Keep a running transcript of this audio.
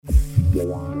I've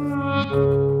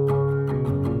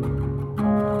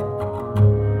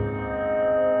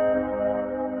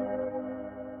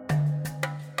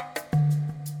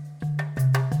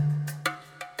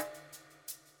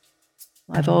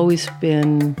always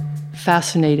been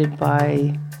fascinated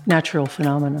by natural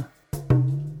phenomena.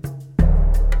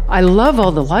 I love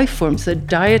all the life forms, the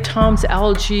diatoms,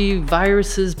 algae,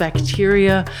 viruses,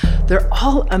 bacteria. They're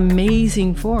all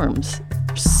amazing forms.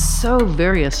 So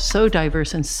various, so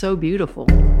diverse, and so beautiful.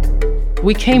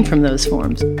 We came from those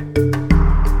forms.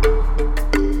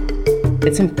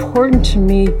 It's important to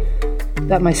me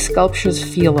that my sculptures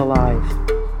feel alive.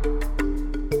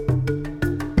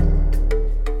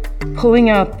 Pulling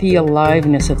out the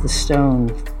aliveness of the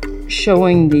stone,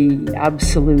 showing the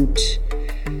absolute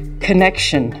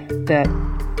connection that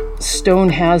stone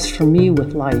has for me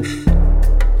with life.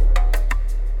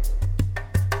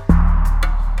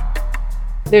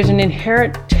 There's an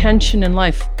inherent tension in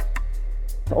life.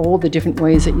 All the different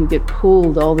ways that you get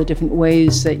pulled, all the different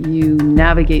ways that you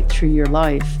navigate through your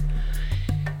life.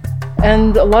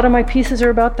 And a lot of my pieces are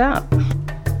about that.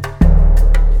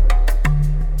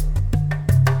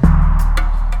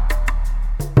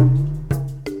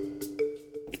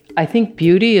 I think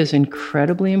beauty is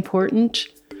incredibly important.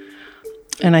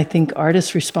 And I think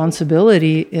artists'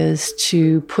 responsibility is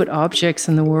to put objects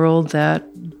in the world that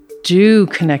do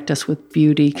connect us with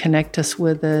beauty, connect us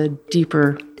with a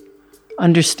deeper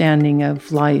understanding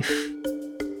of life.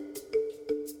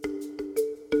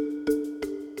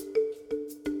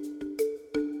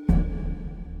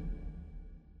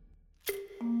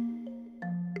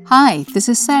 Hi, this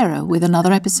is Sarah with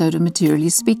another episode of Materially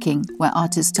Speaking, where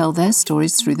artists tell their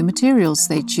stories through the materials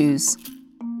they choose.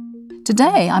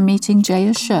 Today I'm meeting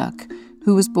Jaya Shirk,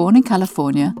 who was born in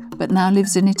California but now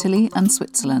lives in Italy and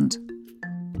Switzerland.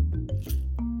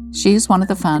 She is one of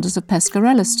the founders of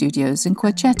Pescarella Studios in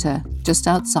Querceta, just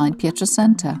outside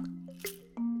Pietrasanta.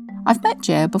 I've met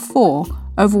Jaya before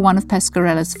over one of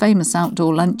Pescarella's famous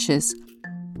outdoor lunches,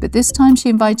 but this time she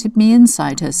invited me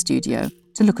inside her studio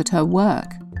to look at her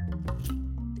work.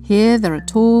 Here there are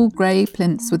tall grey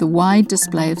plinths with a wide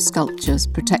display of sculptures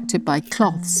protected by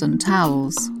cloths and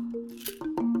towels.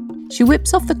 She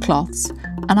whips off the cloths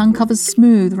and uncovers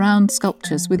smooth, round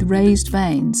sculptures with raised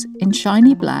veins in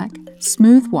shiny black,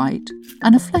 smooth white,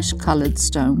 and a flesh-coloured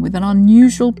stone with an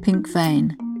unusual pink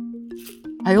vein.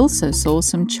 I also saw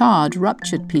some charred,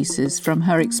 ruptured pieces from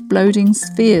her Exploding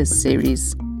Spheres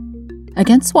series.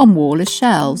 Against one wall are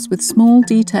shelves with small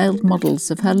detailed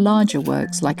models of her larger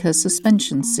works like her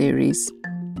Suspension series.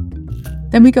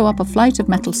 Then we go up a flight of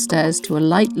metal stairs to a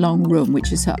light long room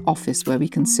which is her office where we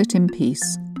can sit in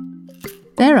peace.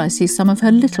 There I see some of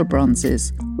her little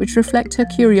bronzes which reflect her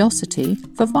curiosity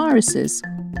for viruses.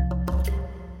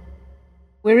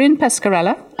 We're in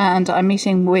Pescarella and I'm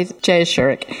meeting with Jaya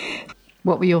Shirk.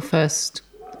 What were your first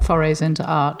forays into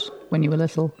art when you were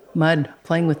little? Mud,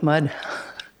 playing with mud.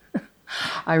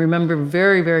 I remember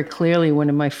very, very clearly one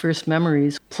of my first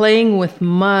memories, playing with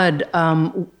mud.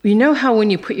 You know how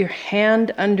when you put your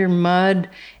hand under mud,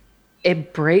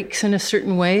 it breaks in a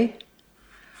certain way?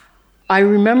 I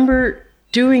remember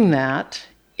doing that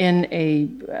in a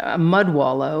mud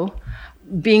wallow,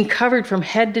 being covered from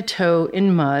head to toe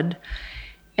in mud,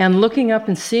 and looking up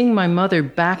and seeing my mother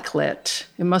backlit.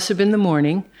 It must have been the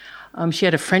morning. She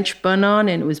had a French bun on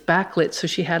and it was backlit, so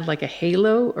she had like a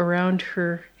halo around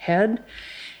her head.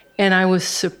 And I was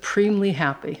supremely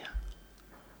happy.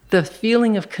 The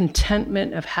feeling of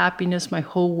contentment, of happiness, my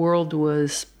whole world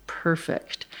was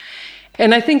perfect.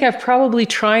 And I think I've probably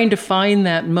trying to find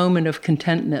that moment of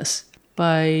contentness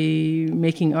by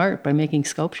making art, by making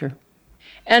sculpture.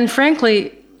 And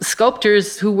frankly,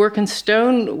 sculptors who work in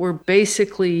stone were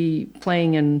basically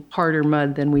playing in harder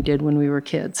mud than we did when we were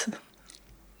kids.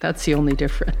 That's the only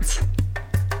difference.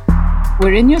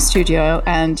 We're in your studio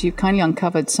and you kindly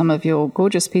uncovered some of your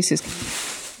gorgeous pieces.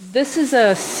 This is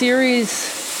a series,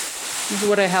 this is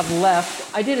what I have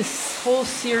left. I did a whole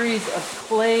series of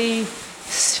clay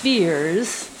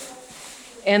spheres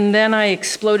and then I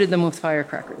exploded them with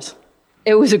firecrackers.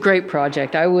 It was a great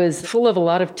project. I was full of a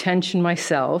lot of tension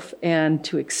myself and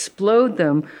to explode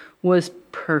them was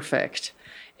perfect.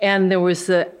 And there was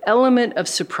the element of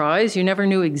surprise. You never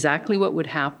knew exactly what would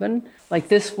happen. Like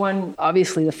this one,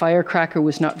 obviously the firecracker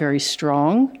was not very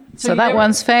strong. So that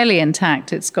one's fairly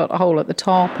intact. It's got a hole at the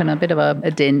top and a bit of a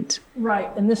dent. Right,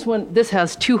 and this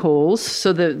has 2 holes,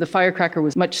 so the firecracker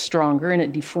was much stronger and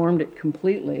it deformed it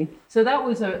completely. So that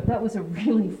was a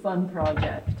really fun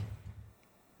project.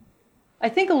 I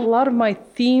think a lot of my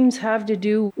themes have to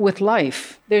do with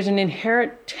life. There's an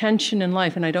inherent tension in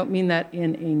life, and I don't mean that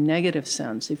in a negative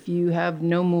sense. If you have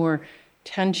no more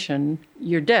tension,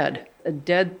 you're dead. A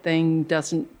dead thing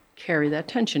doesn't carry that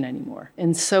tension anymore.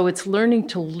 And so it's learning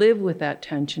to live with that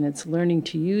tension. It's learning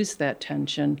to use that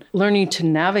tension, learning to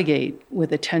navigate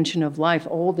with the tension of life,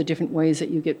 all the different ways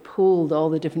that you get pulled, all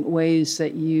the different ways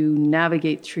that you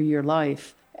navigate through your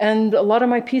life. And a lot of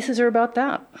my pieces are about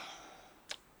that.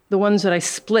 The ones that I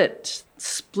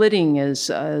splitting is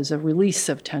a release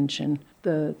of tension.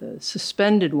 The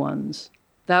suspended ones,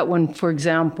 that one, for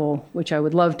example, which I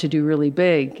would love to do really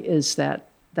big, is that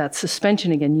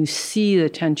suspension again. You see the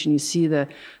tension, you see the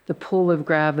pull of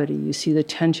gravity, you see the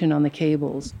tension on the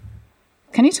cables.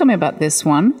 Can you tell me about this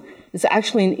one? It's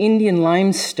actually an Indian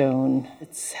limestone.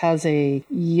 It has a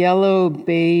yellow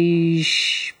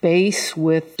beige base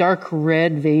with dark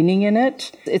red veining in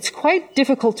it. It's quite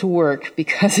difficult to work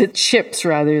because it chips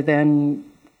rather than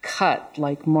cut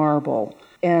like marble.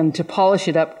 And to polish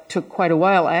it up took quite a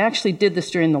while. I actually did this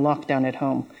during the lockdown at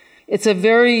home. It's a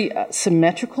very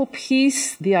symmetrical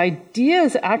piece. The idea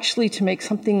is actually to make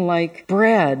something like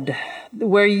bread,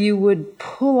 where you would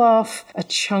pull off a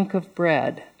chunk of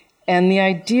bread. And the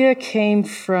idea came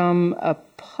from a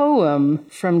poem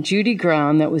from Judy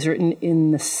Brown that was written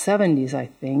in the 70s, I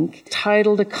think,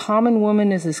 titled, "A common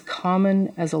woman is as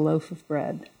common as a loaf of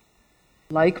bread.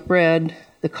 Like bread,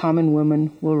 the common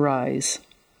woman will rise."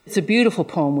 It's a beautiful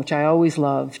poem, which I always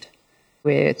loved.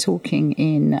 We're talking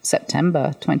in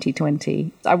September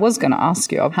 2020. I was going to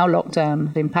ask you how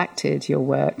lockdown impacted your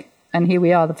work. And here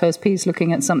we are, the first piece,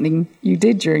 looking at something you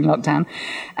did during lockdown.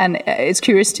 And it's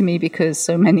curious to me because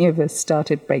so many of us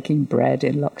started baking bread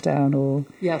in lockdown or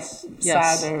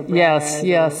sourdough bread.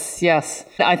 Yes.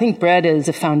 I think bread is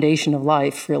a foundation of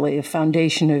life, really, a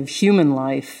foundation of human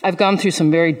life. I've gone through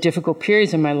some very difficult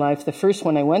periods in my life. The first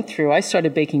one I went through, I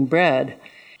started baking bread.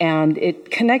 And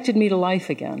it connected me to life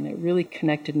again. It really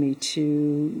connected me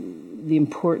to the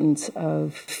importance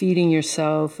of feeding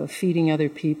yourself, of feeding other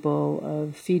people,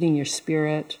 of feeding your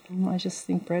spirit. I just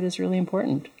think bread is really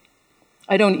important.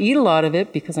 I don't eat a lot of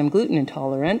it because I'm gluten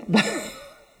intolerant.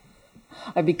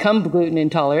 I've become gluten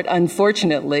intolerant,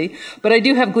 unfortunately. But I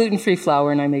do have gluten-free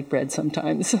flour and I make bread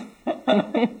sometimes.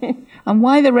 And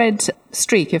why the red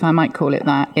streak, if I might call it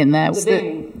that, in there?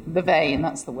 The vein,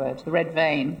 that's the word, the red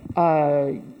vein.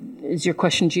 Is your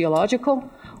question geological?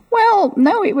 Well,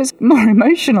 no, it was more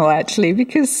emotional, actually,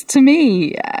 because to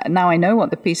me, now I know what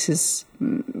the piece is,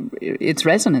 its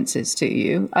resonance is to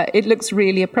you, it looks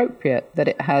really appropriate that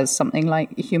it has something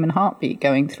like a human heartbeat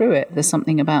going through it. There's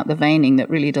something about the veining that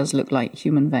really does look like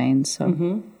human veins.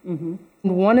 So.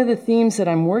 One of the themes that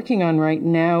I'm working on right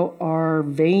now are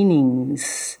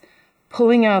veinings,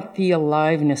 pulling out the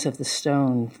aliveness of the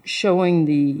stone, showing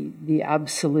the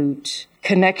absolute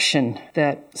connection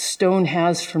that stone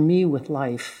has for me with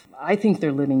life. I think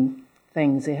they're living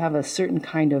things. They have a certain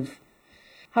kind of,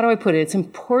 how do I put it? It's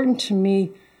important to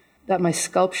me that my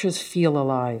sculptures feel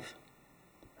alive.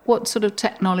 What sort of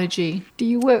technology do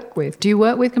you work with? Do you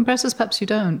work with compressors? Perhaps you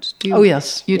don't. Oh,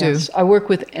 yes. You yes. do? I work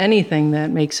with anything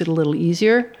that makes it a little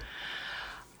easier.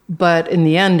 But in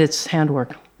the end, it's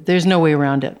handwork. There's no way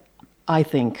around it, I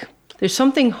think. There's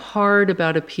something hard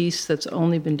about a piece that's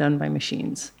only been done by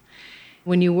machines.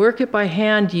 When you work it by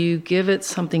hand, you give it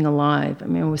something alive. I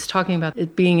mean, I was talking about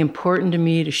it being important to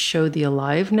me to show the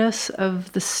aliveness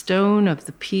of the stone, of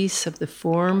the piece, of the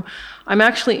form. I'm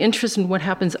actually interested in what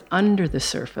happens under the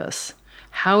surface.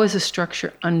 How is a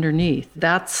structure underneath?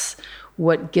 That's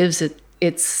what gives it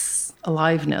its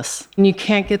aliveness. And you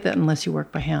can't get that unless you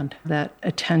work by hand, that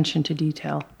attention to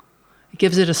detail. It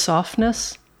gives it a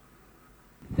softness.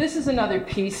 This is another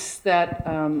piece that...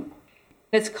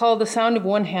 it's called The Sound of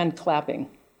One Hand Clapping.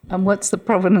 And what's the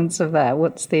provenance of that?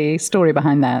 What's the story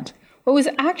behind that? Well, it was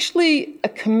actually a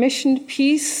commissioned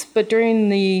piece, but during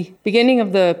the beginning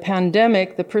of the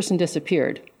pandemic, the person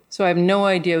disappeared. So I have no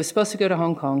idea. I was supposed to go to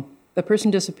Hong Kong. The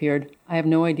person disappeared. I have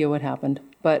no idea what happened.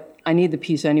 But I need the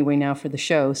piece anyway now for the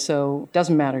show, so it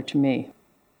doesn't matter to me.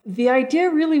 The idea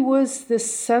really was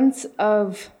this sense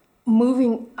of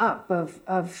moving up,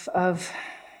 of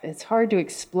it's hard to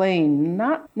explain,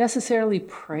 not necessarily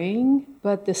praying,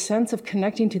 but the sense of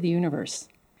connecting to the universe.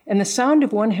 And the sound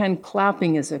of one hand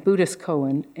clapping is a Buddhist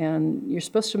koan, and you're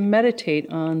supposed to meditate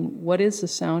on what is the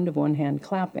sound of one hand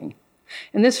clapping.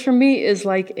 And this, for me, is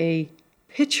like a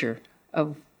picture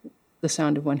of the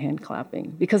sound of one hand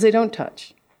clapping, because they don't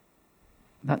touch.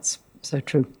 That's so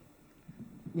true.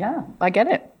 Yeah, I get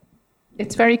it.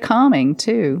 It's very calming,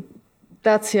 too.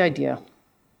 That's the idea.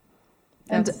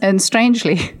 And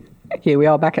strangely, here we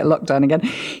are back at lockdown again,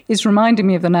 it's reminding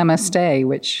me of the Namaste,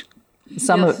 which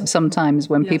sometimes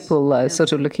when people are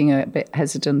sort of looking a bit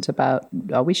hesitant about,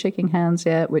 are we shaking hands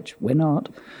yet, which we're not,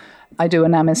 I do a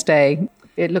namaste.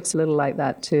 It looks a little like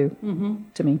that too,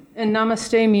 to me. And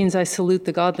namaste means I salute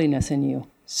the godliness in you.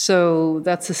 So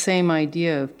that's the same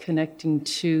idea of connecting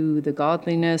to the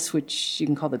godliness, which you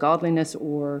can call the godliness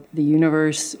or the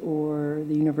universe or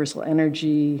the universal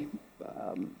energy.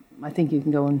 I think you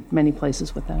can go in many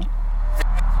places with that.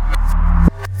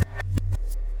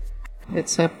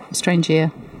 It's a strange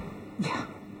year. Yeah.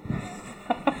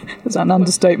 Is that an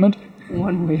understatement?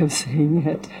 One way of saying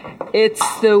it.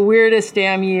 It's the weirdest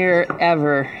damn year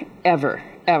ever.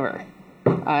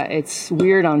 It's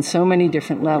weird on so many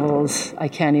different levels, I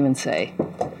can't even say.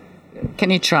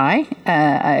 Can you try?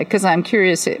 Because I'm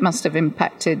curious, it must have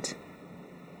impacted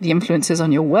the influences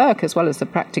on your work as well as the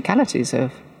practicalities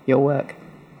of your work.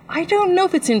 I don't know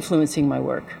if it's influencing my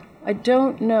work. I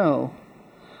don't know.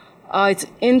 It's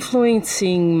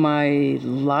influencing my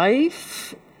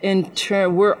life.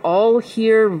 We're all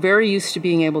here very used to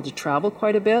being able to travel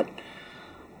quite a bit.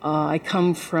 I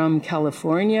come from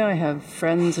California. I have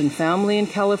friends and family in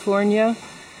California.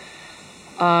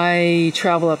 I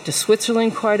travel up to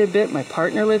Switzerland quite a bit. My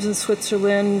partner lives in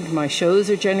Switzerland. My shows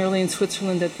are generally in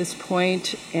Switzerland at this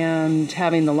point, and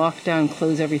having the lockdown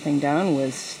close everything down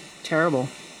was terrible.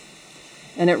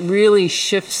 And it really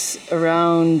shifts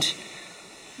around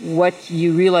what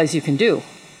you realize you can do,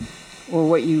 or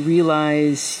what you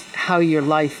realize how your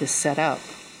life is set up.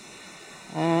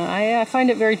 I find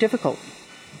it very difficult.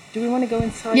 Do we want to go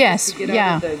inside? Yes, to get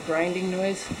out of the grinding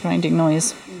noise? Grinding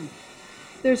noise.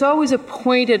 There's always a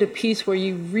point at a piece where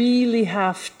you really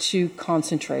have to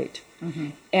concentrate. Mm-hmm.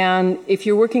 And if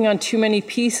you're working on too many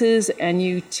pieces and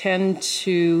you tend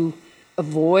to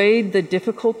avoid the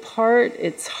difficult part,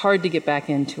 it's hard to get back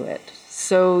into it.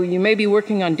 So you may be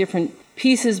working on different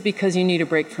pieces because you need a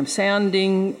break from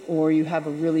sanding, or you have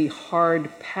a really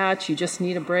hard patch, you just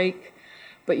need a break,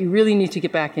 but you really need to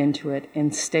get back into it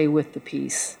and stay with the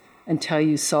piece until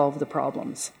you solve the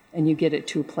problems and you get it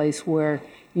to a place where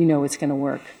you know it's going to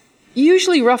work.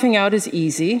 Usually roughing out is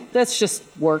easy. That's just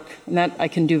work, and that I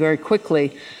can do very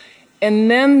quickly. And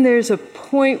then there's a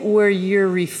point where you're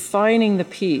refining the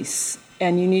piece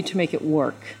and you need to make it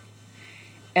work.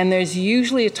 And there's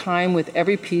usually a time with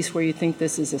every piece where you think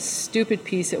this is a stupid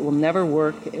piece, it will never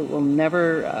work, it will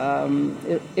never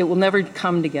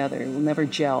come together, it will never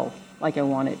gel like I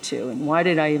want it to. And why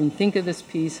did I even think of this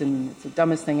piece? And it's the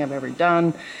dumbest thing I've ever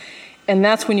done. And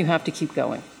that's when you have to keep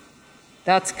going.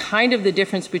 That's kind of the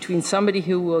difference between somebody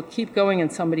who will keep going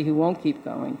and somebody who won't keep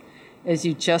going, is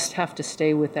you just have to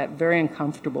stay with that very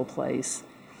uncomfortable place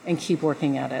and keep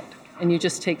working at it. And you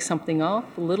just take something off,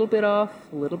 a little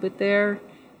bit there.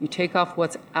 You take off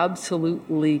what's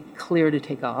absolutely clear to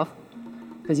take off,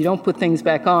 because you don't put things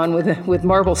back on with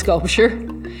marble sculpture.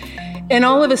 And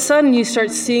all of a sudden, you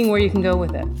start seeing where you can go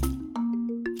with it.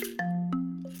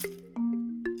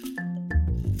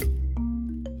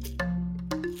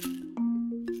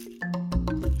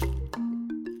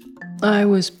 I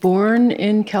was born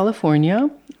in California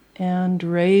and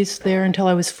raised there until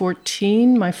I was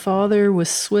 14. My father was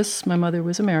Swiss, my mother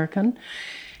was American.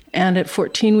 And at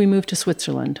 14, we moved to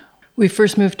Switzerland. We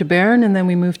first moved to Bern, and then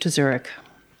we moved to Zurich.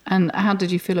 And how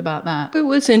did you feel about that? It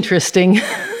was interesting.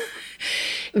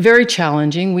 Very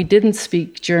challenging. We didn't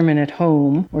speak German at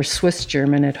home, or Swiss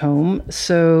German at home,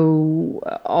 so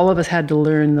all of us had to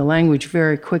learn the language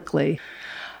very quickly.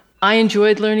 I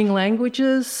enjoyed learning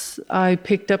languages. I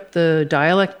picked up the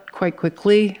dialect quite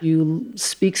quickly. You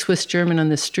speak Swiss German on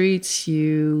the streets,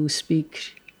 you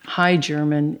speak High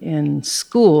German in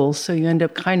school, so you end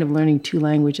up kind of learning two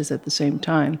languages at the same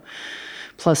time,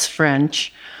 plus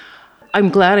French. I'm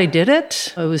glad I did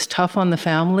it. It was tough on the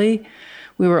family.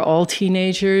 We were all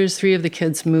teenagers. 3 of the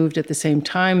kids moved at the same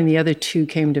time, and the other 2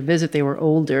 came to visit. They were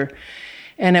older.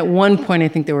 And at one point, I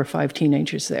think there were 5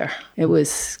 teenagers there. It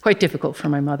was quite difficult for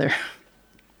my mother.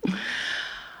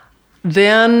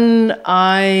 Then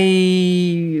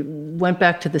I went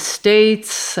back to the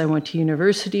States. I went to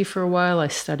university for a while. I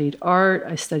studied art.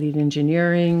 I studied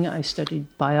engineering. I studied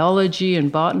biology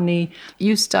and botany.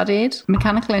 You studied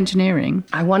mechanical engineering.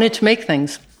 I wanted to make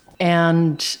things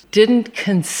and didn't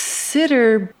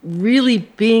consider really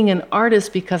being an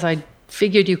artist because I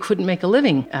figured you couldn't make a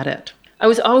living at it. I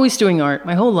was always doing art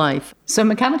my whole life. So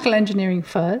mechanical engineering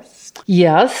first?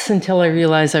 Yes, until I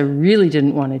realized I really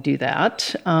didn't want to do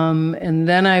that. And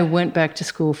then I went back to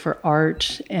school for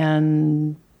art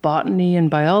and botany and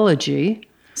biology.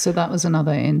 So that was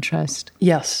another interest?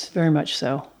 Yes, very much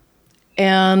so.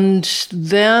 And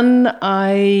then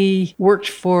I worked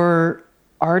for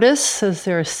artists as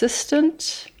their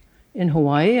assistant in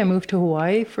Hawaii. I moved to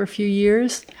Hawaii for a few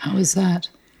years. How was that?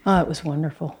 Oh, it was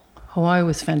wonderful. Hawaii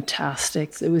was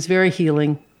fantastic. It was very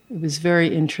healing. It was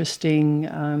very interesting.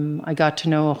 I got to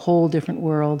know a whole different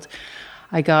world.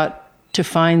 I got to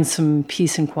find some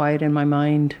peace and quiet in my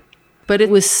mind. But it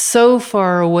was so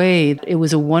far away. It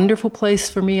was a wonderful place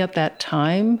for me at that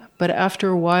time. But after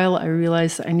a while, I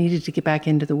realized I needed to get back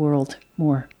into the world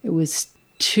more. It was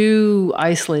too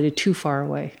isolated, too far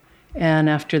away. And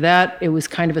after that, it was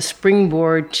kind of a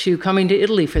springboard to coming to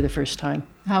Italy for the first time.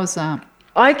 How was that?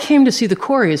 I came to see the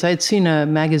quarries. I had seen a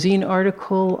magazine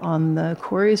article on the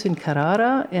quarries in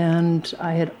Carrara, and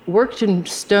I had worked in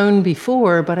stone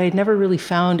before, but I had never really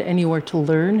found anywhere to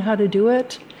learn how to do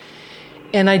it.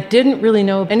 And I didn't really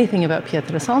know anything about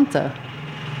Pietrasanta.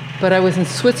 But I was in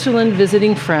Switzerland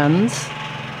visiting friends,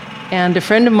 and a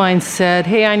friend of mine said,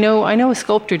 hey, I know a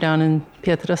sculptor down in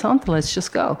Pietrasanta, let's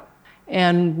just go.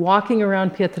 And walking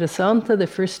around Pietrasanta, the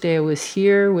first day I was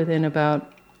here, within about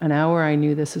an hour, I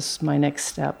knew this is my next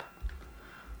step.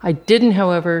 I didn't,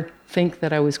 however, think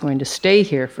that I was going to stay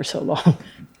here for so long.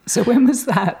 So when was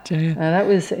that? That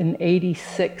was in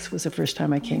 86 was the first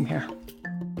time I came here.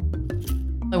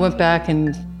 I went back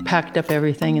and packed up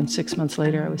everything, and 6 months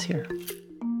later I was here.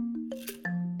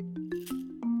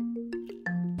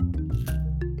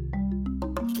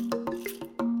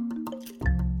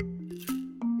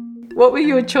 What were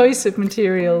your choice of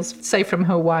materials, say from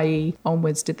Hawaii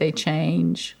onwards? Did they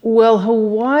change? Well,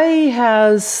 Hawaii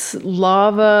has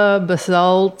lava,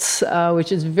 basalt,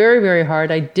 which is very, very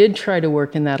hard. I did try to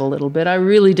work in that a little bit. I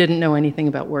really didn't know anything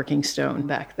about working stone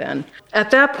back then. At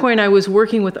that point, I was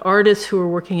working with artists who were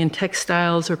working in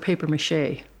textiles or paper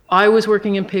mache. I was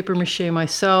working in paper mache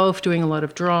myself, doing a lot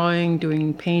of drawing,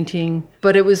 doing painting,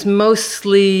 but it was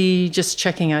mostly just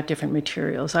checking out different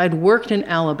materials. I'd worked in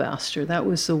alabaster. That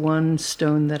was the one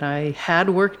stone that I had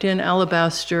worked in.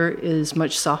 Alabaster is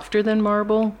much softer than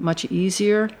marble, much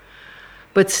easier,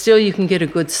 but still you can get a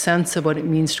good sense of what it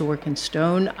means to work in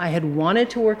stone. I had wanted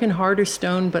to work in harder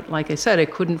stone, but like I said, I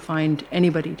couldn't find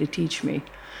anybody to teach me.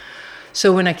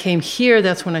 So when I came here,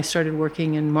 that's when I started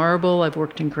working in marble. I've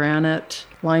worked in granite,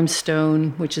 limestone,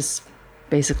 which is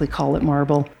basically call it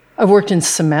marble. I've worked in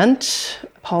cement,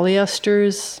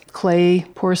 polyesters, clay,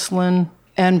 porcelain,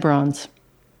 and bronze.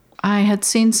 I had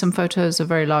seen some photos of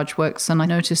very large works, and I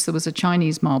noticed there was a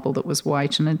Chinese marble that was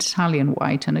white, and an Italian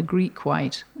white, and a Greek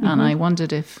white. Mm-hmm. And I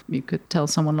wondered if you could tell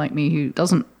someone like me who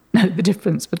doesn't know the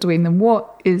difference between them.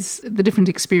 What is the different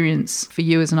experience for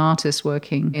you as an artist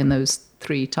working in those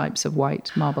three types of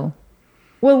white marble?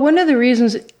 Well, one of the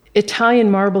reasons Italian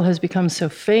marble has become so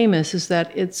famous is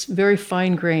that it's very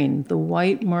fine grained. The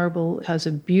white marble has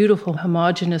a beautiful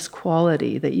homogeneous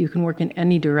quality that you can work in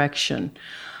any direction.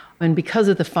 And because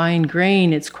of the fine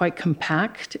grain, it's quite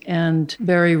compact and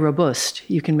very robust.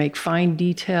 You can make fine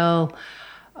detail.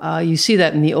 You see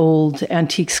that in the old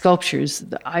antique sculptures.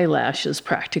 The eyelashes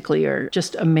practically are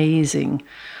just amazing.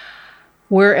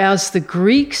 Whereas the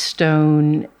Greek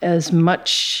stone is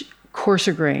much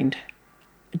coarser grained.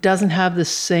 It doesn't have the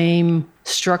same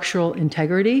structural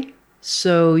integrity,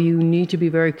 so you need to be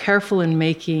very careful in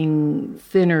making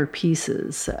thinner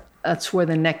pieces. That's where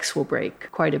the necks will break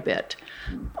quite a bit.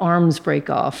 Arms break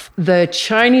off. The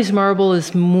Chinese marble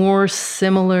is more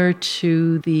similar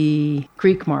to the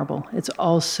Greek marble. It's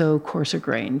also coarser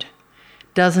grained.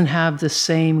 Doesn't have the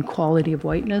same quality of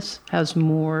whiteness, has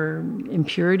more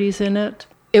impurities in it.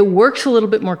 It works a little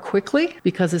bit more quickly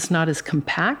because it's not as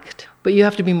compact, but you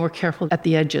have to be more careful at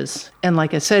the edges. And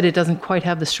like I said, it doesn't quite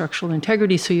have the structural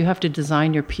integrity, so you have to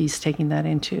design your piece taking that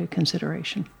into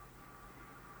consideration.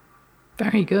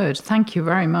 Very good. Thank you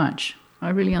very much. I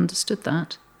really understood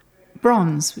that.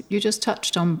 Bronze. You just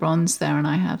touched on bronze there, and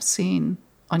I have seen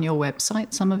on your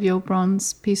website some of your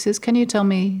bronze pieces. Can you tell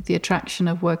me the attraction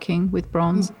of working with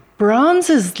bronze? Bronze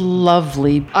is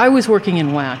lovely. I was working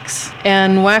in wax,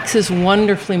 and wax is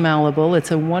wonderfully malleable.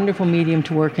 It's a wonderful medium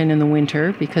to work in the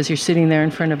winter because you're sitting there in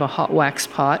front of a hot wax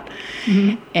pot.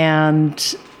 Mm-hmm.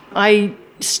 And I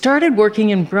started working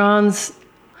in bronze.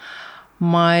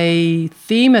 My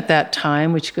theme at that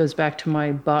time, which goes back to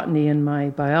my botany and my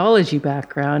biology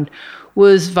background,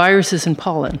 was viruses and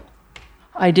pollen.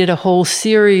 I did a whole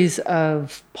series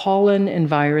of pollen and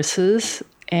viruses,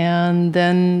 and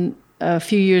then a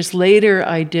few years later,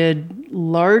 I did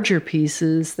larger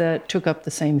pieces that took up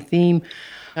the same theme.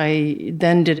 I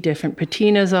then did different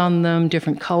patinas on them,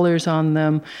 different colors on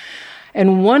them.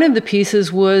 And one of the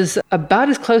pieces was about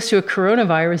as close to a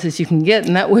coronavirus as you can get,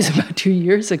 and that was about 2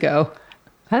 years ago.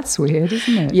 That's weird,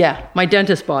 isn't it? Yeah, my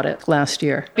dentist bought it last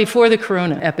year, before the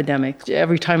corona epidemic.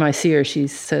 Every time I see her, she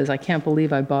says, "I can't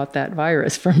believe I bought that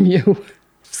virus from you."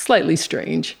 Slightly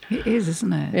strange. It is,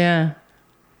 isn't it? Yeah.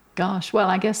 Gosh, well,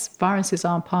 I guess viruses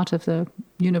are part of the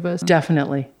universe.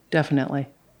 Definitely, definitely.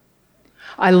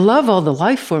 I love all the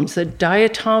life forms, the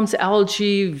diatoms,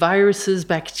 algae, viruses,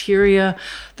 bacteria.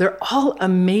 They're all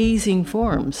amazing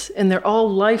forms, and they're all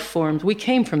life forms. We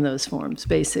came from those forms,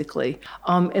 basically.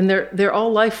 And they're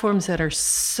all life forms that are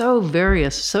so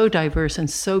various, so diverse, and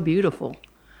so beautiful.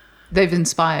 They've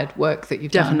inspired work that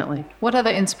you've done. Definitely. What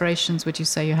other inspirations would you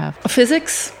say you have?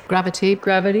 Physics. Gravity.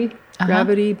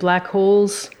 Gravity, black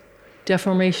holes,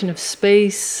 deformation of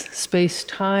space,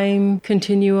 space-time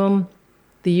continuum,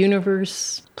 the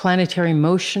universe, planetary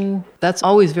motion. That's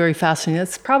always very fascinating.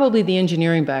 That's probably the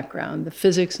engineering background, the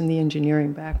physics and the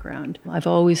engineering background. I've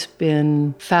always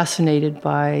been fascinated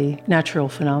by natural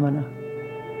phenomena.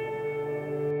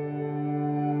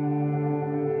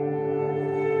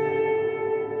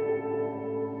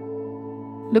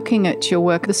 Looking at your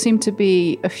work, there seem to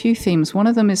be a few themes. One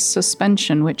of them is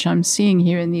suspension, which I'm seeing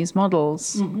here in these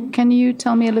models. Mm-hmm. Can you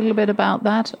tell me a little bit about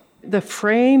that? The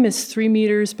frame is 3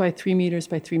 meters by 3 meters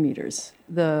by 3 meters.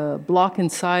 The block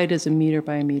inside is 1 meter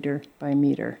by 1 meter by 1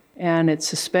 meter. And it's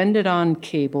suspended on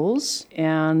cables,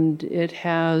 and it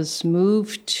has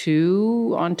moved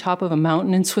to on top of a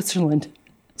mountain in Switzerland.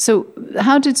 So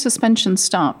how did suspension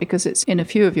start? Because it's in a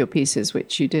few of your pieces,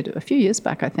 which you did a few years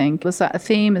back, I think. Was that a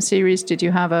theme, a series? Did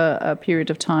you have a period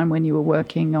of time when you were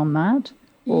working on that?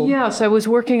 Or? Yes, I was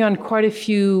working on quite a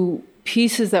few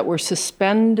pieces that were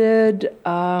suspended,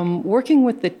 working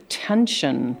with the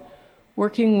tension,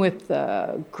 working with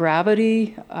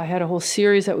gravity. I had a whole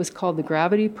series that was called the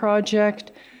Gravity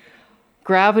Project.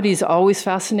 Gravity's always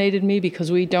fascinated me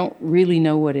because we don't really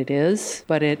know what it is,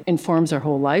 but it informs our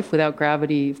whole life. Without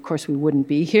gravity, of course, we wouldn't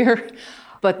be here.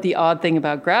 But the odd thing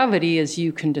about gravity is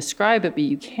you can describe it, but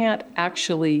you can't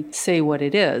actually say what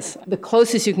it is. The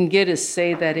closest you can get is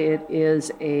say that it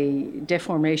is a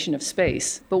deformation of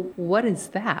space. But what is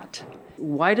that?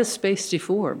 Why does space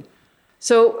deform?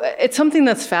 So it's something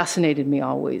that's fascinated me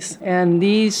always. And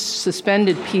these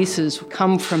suspended pieces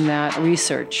come from that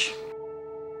research.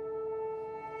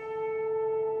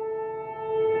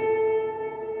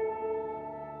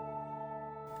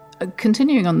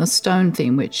 Continuing on the stone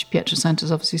theme, which Pietrasanta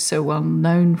is obviously so well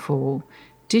known for,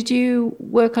 did you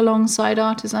work alongside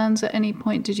artisans at any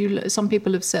point? Some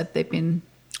people have said they've been...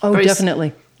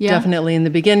 Definitely. Yeah? Definitely. In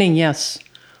the beginning, yes.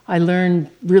 I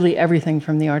learned really everything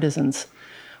from the artisans.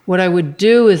 What I would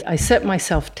do is I set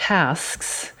myself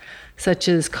tasks, such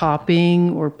as copying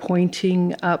or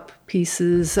pointing up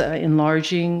pieces,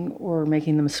 enlarging or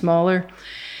making them smaller,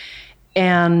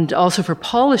 and also for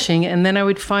polishing, and then I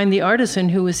would find the artisan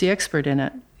who was the expert in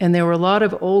it. And there were a lot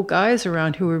of old guys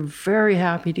around who were very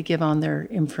happy to give on their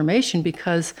information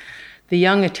because the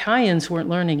young Italians weren't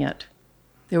learning it.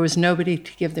 There was nobody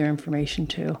to give their information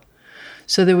to.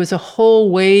 So there was a whole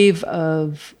wave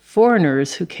of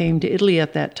foreigners who came to Italy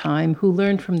at that time who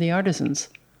learned from the artisans.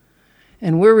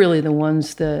 And we're really the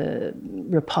ones, the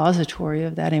repository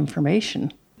of that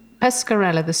information.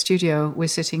 Pescarella, the studio we're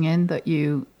sitting in that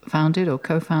you founded or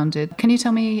co-founded. Can you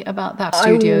tell me about that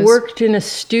studio? I worked in a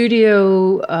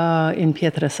studio in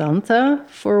Pietrasanta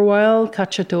for a while,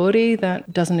 Cacciatori.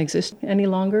 That doesn't exist any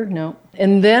longer, no.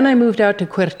 And then I moved out to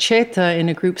Querceta in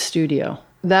a group studio.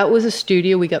 That was a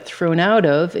studio we got thrown out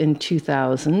of in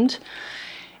 2000.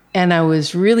 And I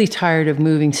was really tired of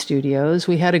moving studios.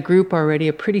 We had a group already,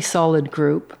 a pretty solid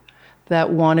group,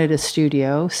 that wanted a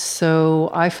studio.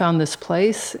 So I found this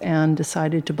place and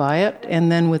decided to buy it.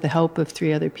 And then with the help of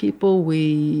 3 other people,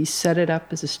 we set it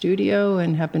up as a studio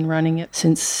and have been running it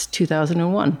since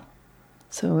 2001.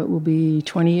 So it will be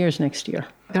 20 years next year.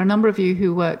 There are a number of you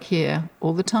who work here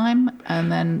all the time,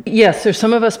 and then... Yes, there's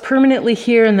some of us permanently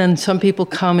here, and then some people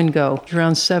come and go.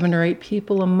 Around 7 or 8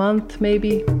 people a month,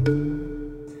 maybe.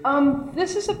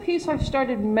 This is a piece I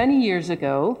started many years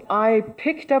ago. I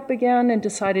picked up again and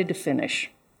decided to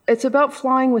finish. It's about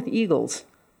flying with eagles.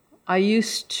 I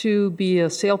used to be a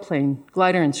sailplane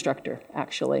glider instructor,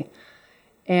 actually.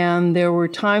 And there were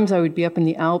times I would be up in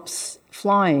the Alps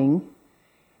flying,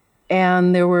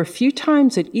 and there were a few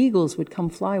times that eagles would come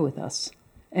fly with us.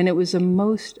 And it was a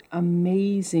most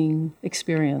amazing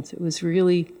experience. It was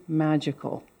really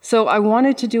magical. So I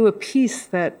wanted to do a piece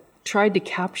that tried to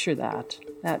capture that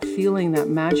feeling, that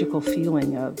magical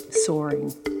feeling of soaring.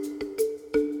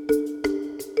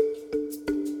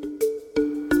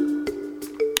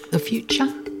 The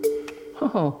future?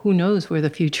 Oh, who knows where the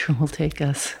future will take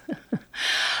us?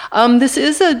 This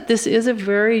is a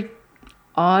very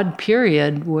odd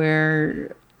period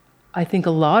where I think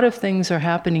a lot of things are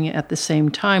happening at the same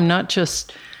time, not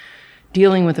just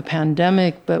dealing with the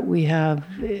pandemic, but we have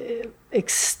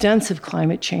extensive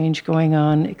climate change going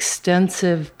on,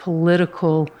 extensive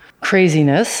political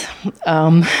craziness,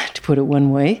 to put it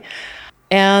one way.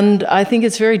 And I think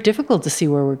it's very difficult to see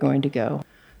where we're going to go.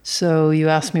 So you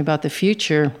asked me about the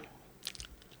future.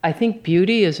 I think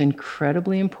beauty is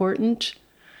incredibly important.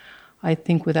 I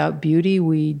think without beauty,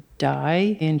 we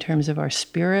die in terms of our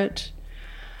spirit.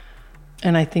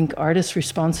 And I think artists'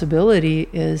 responsibility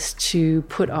is to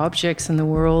put objects in the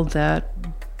world that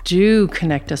do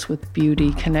connect us with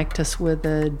beauty, connect us with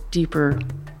a deeper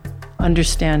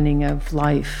understanding of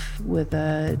life, with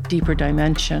a deeper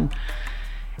dimension,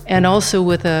 and also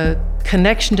with a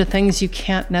connection to things you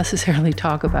can't necessarily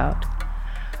talk about.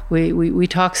 We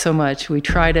talk so much, we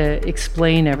try to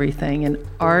explain everything, and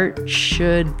art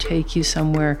should take you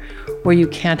somewhere where you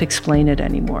can't explain it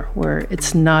anymore, where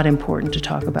it's not important to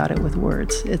talk about it with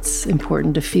words. It's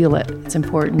important to feel it. It's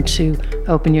important to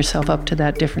open yourself up to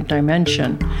that different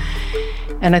dimension.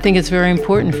 And I think it's very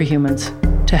important for humans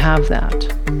to have that.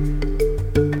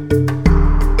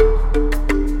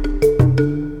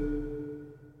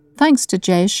 Thanks to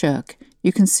Jaya Shirk.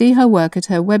 You can see her work at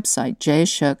her website,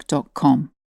 jayashirk.com.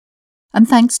 And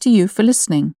thanks to you for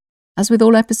listening. As with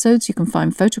all episodes, you can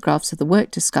find photographs of the work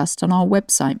discussed on our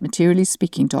website,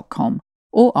 materiallyspeaking.com,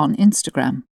 or on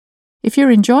Instagram. If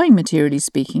you're enjoying Materially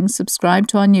Speaking, subscribe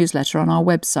to our newsletter on our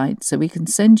website so we can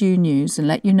send you news and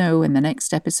let you know when the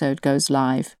next episode goes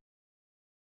live.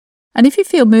 And if you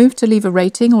feel moved to leave a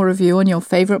rating or review on your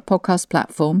favourite podcast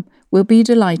platform, we'll be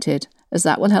delighted, as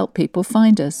that will help people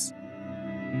find us.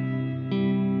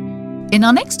 In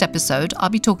our next episode, I'll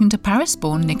be talking to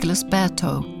Paris-born Nicolas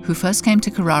Berthaud, who first came to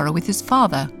Carrara with his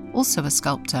father, also a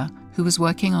sculptor, who was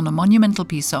working on a monumental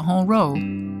piece at Honro.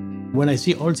 When I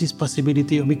see all this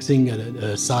possibility of mixing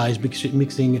size,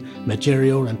 mixing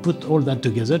material, and put all that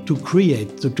together to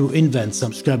create, to invent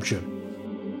some sculpture.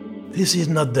 This is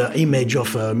not the image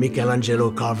of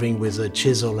Michelangelo carving with a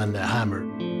chisel and a hammer.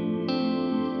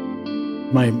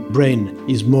 My brain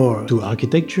is more to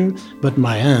architecture, but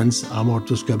my hands are more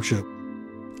to sculpture.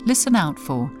 Listen out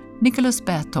for Nicolas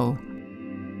Berthaud.